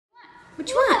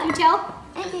Which one? You tell?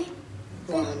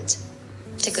 Want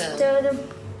to go. Yes.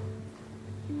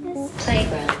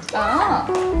 Playground.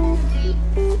 Oh.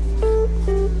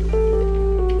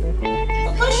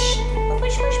 Push.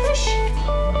 Push, push, push.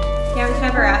 Yeah, we've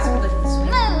never asked for this one.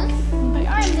 No. Put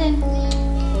your arms in.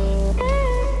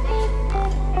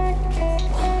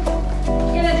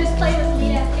 You're gonna just play with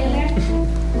Leah in there?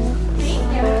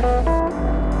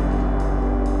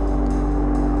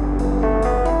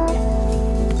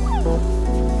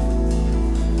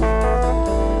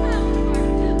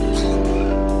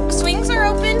 Swings are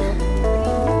open.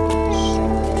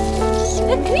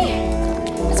 Look, come here.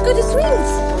 Let's go to swings.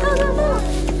 Go, go, go.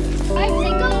 Alright,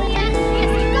 say go, Leah. Leah,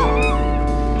 say go.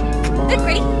 Good,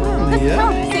 ready? Let's go.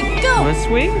 Say go. Want to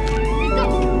swing? Say go.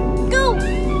 Go.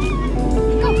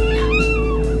 Go.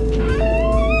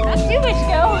 That's too much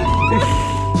go.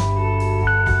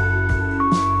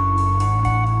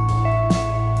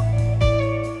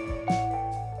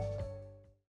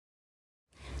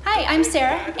 Hi, I'm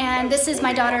Sarah, and this is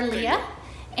my daughter Leah,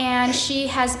 and she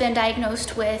has been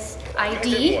diagnosed with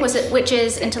ID, which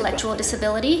is intellectual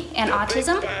disability and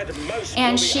autism,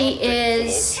 and she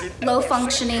is low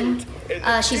functioning.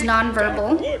 She's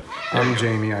nonverbal. I'm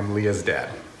Jamie, I'm Leah's dad.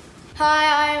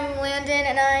 Hi, I'm Landon,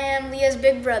 and I am Leah's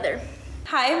big brother.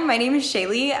 Hi, my name is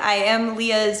Shaylee. I am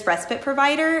Leah's respite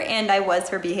provider, and I was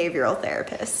her behavioral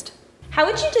therapist. How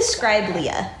would you describe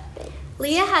Leah?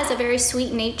 Leah has a very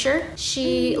sweet nature.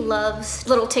 She loves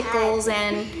little tickles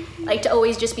and like to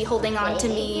always just be holding on to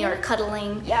me or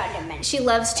cuddling. She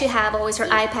loves to have always her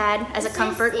iPad as a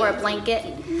comfort or a blanket.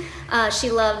 She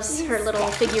loves her little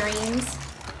figurines.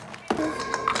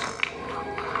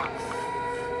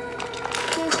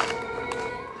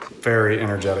 Very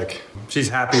energetic. She's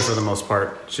happy for the most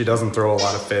part. She doesn't throw a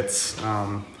lot of fits.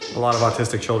 A lot of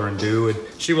autistic children do. And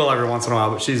she will every once in a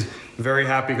while, but she's very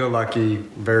happy-go-lucky,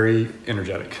 very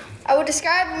energetic. I would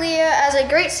describe Leah as a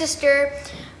great sister.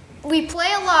 We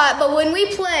play a lot, but when we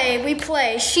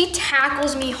play. She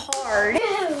tackles me hard.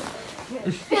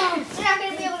 You're not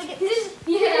gonna be able to get this.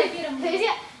 Yeah, get him.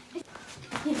 Yeah.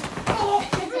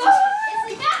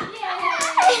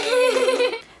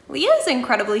 Leah is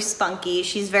incredibly spunky.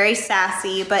 She's very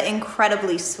sassy, but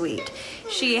incredibly sweet.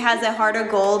 She has a heart of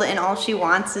gold, and all she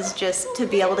wants is just to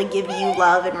be able to give you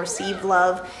love and receive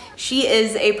love. She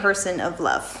is a person of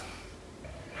love.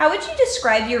 How would you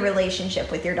describe your relationship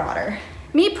with your daughter?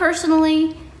 Me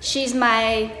personally, she's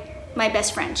my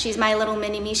best friend. She's my little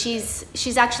mini-me.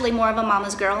 She's actually more of a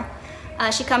mama's girl.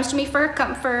 She comes to me for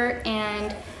comfort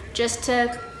and just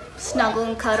to snuggle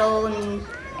and cuddle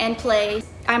and play.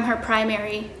 I'm her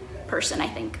primary person, I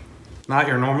think. Not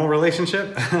your normal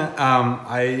relationship.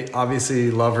 I obviously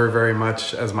love her very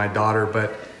much as my daughter,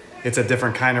 but it's a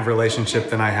different kind of relationship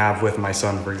than I have with my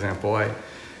son, for example.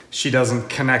 She doesn't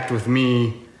connect with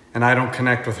me, and I don't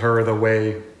connect with her the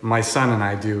way my son and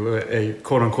I do, a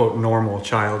quote-unquote normal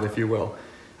child, if you will.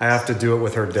 I have to do it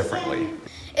with her differently.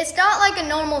 It's not like a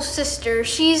normal sister.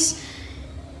 She's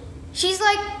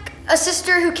like a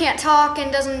sister who can't talk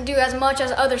and doesn't do as much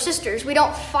as other sisters. We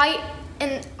don't fight,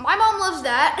 and my mom loves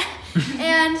that.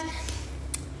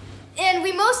 and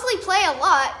we mostly play a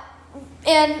lot,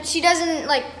 and she doesn't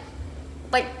like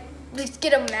just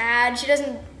get them mad. She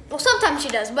doesn't, well, sometimes she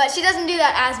does, but she doesn't do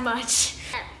that as much.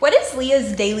 What does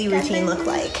Leah's daily routine look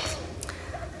like?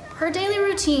 Her daily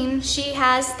routine, she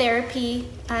has therapy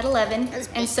at 11,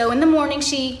 and so in the morning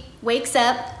she wakes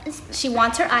up, she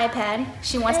wants her iPad,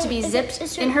 she wants to be zipped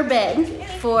in her bed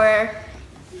for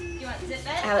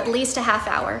at least a half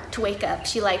hour to wake up.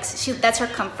 That's her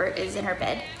comfort, is in her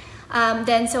bed.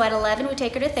 Then so at 11 we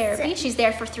take her to therapy. She's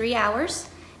there for 3 hours,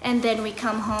 and then we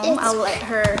come home. I'll let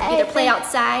her either play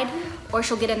outside or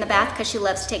she'll get in the bath because she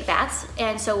loves to take baths,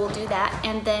 and so we'll do that.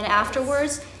 And then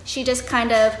afterwards she just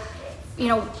kind of,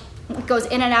 goes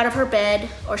in and out of her bed,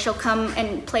 or she'll come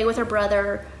and play with her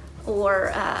brother,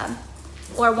 or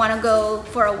want to go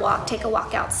for a walk, take a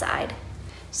walk outside.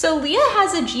 So Leah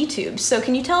has a G-tube, so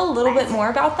can you tell a little bit more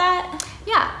about that?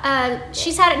 Yeah,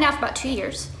 she's had it now for about 2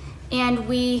 years, and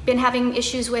we've been having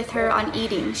issues with her on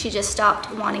eating. She just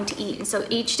stopped wanting to eat, and so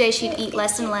each day she'd eat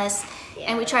less and less,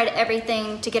 and we tried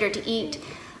everything to get her to eat.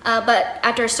 But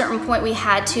after a certain point, we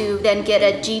had to then get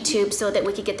a G-tube so that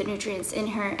we could get the nutrients in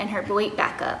her and her weight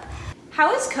back up.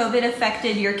 How has COVID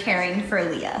affected your caring for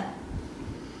Leah?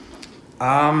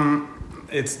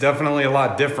 It's definitely a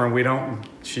lot different.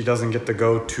 She doesn't get to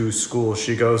go to school.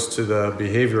 She goes to the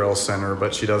behavioral center,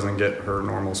 but she doesn't get her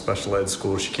normal special ed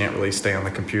school. She can't really stay on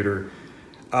the computer.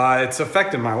 It's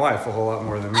affected my life a whole lot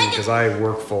more than me because I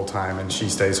work full time and she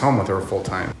stays home with her full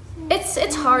time.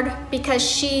 It's hard because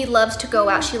she loves to go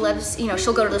out. She loves,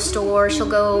 she'll go to the store, she'll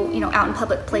go, out in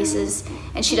public places,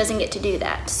 and she doesn't get to do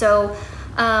that. So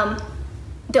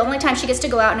the only time she gets to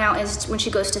go out now is when she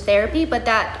goes to therapy, but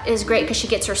that is great because she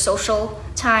gets her social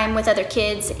time with other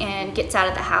kids and gets out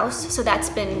of the house. So that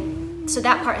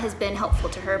part has been helpful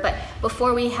to her. But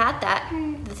before we had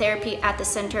the therapy at the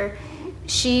center,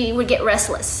 she would get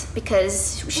restless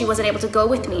because she wasn't able to go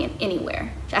with me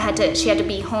anywhere. She had to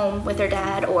be home with her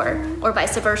dad or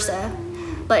vice versa.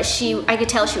 But I could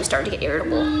tell she was starting to get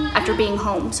irritable after being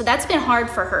home. So that's been hard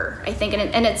for her, I think,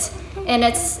 and it's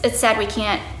sad we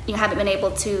haven't been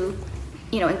able to,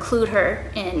 include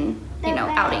her in,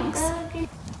 outings.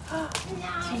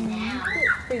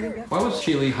 Why was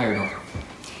Shaylee hired on?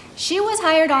 She was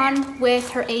hired on with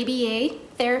her ABA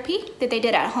therapy that they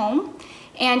did at home,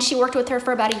 and she worked with her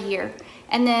for about a year.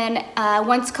 And then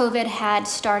once COVID had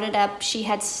started up, she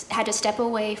had to step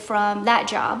away from that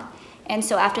job. And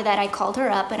so after that, I called her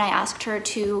up and I asked her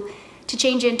to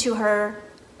change into her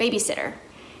babysitter.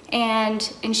 And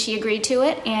she agreed to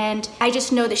it. And I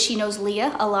just know that she knows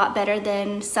Leah a lot better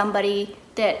than somebody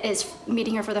that is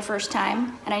meeting her for the first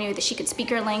time. And I knew that she could speak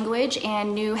her language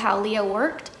and knew how Leah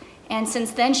worked. And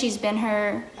since then, she's been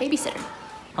her babysitter.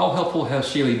 How helpful has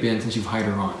Shaylee been since you've hired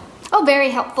her on? Oh,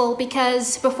 very helpful,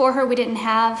 because before her, we didn't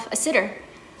have a sitter.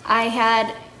 I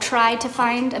had tried to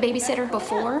find a babysitter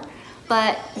before,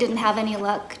 but didn't have any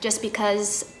luck just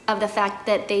because of the fact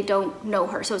that they don't know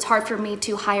her. So it's hard for me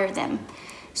to hire them.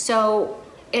 So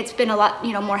it's been a lot,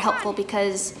 more helpful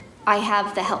because I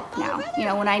have the help now.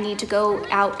 When I need to go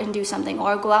out and do something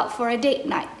or go out for a date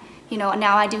night,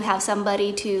 now I do have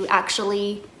somebody to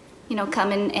actually,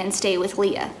 come in and stay with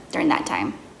Leah during that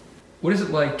time. What is it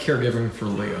like caregiving for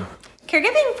Leah?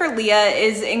 Caregiving for Leah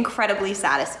is incredibly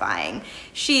satisfying.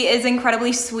 She is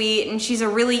incredibly sweet and she's a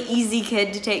really easy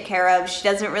kid to take care of. She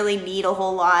doesn't really need a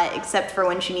whole lot except for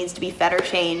when she needs to be fed or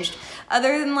changed.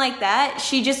 Other than like that,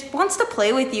 she just wants to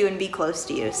play with you and be close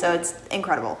to you, so it's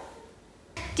incredible.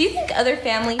 Do you think other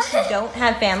families who don't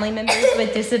have family members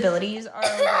with disabilities are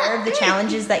aware of the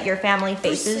challenges that your family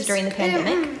faces during the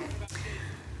pandemic?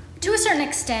 To a certain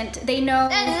extent, they know.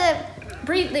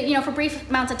 For brief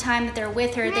amounts of time that they're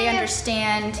with her, they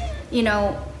understand,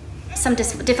 some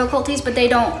difficulties, but they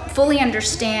don't fully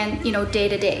understand, day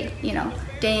to day,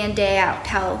 day in, day out,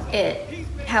 how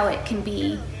it can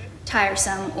be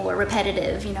tiresome or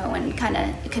repetitive, and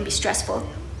it can be stressful.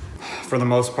 For the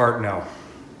most part, no.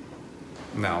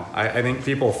 No, I think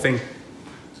people think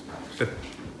that,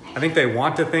 I think they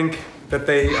want to think that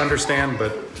they understand,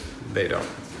 but they don't.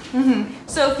 Mm-hmm.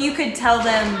 So if you could tell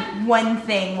them one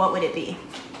thing, what would it be?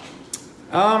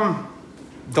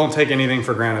 Don't take anything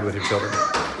for granted with your children,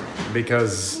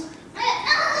 because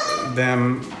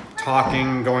them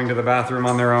talking, going to the bathroom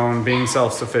on their own, being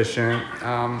self-sufficient,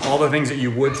 all the things that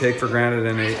you would take for granted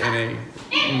in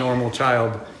a normal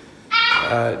child,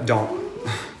 don't.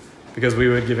 Because we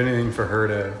would give anything for her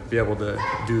to be able to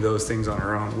do those things on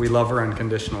her own. We love her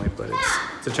unconditionally, but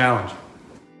it's a challenge.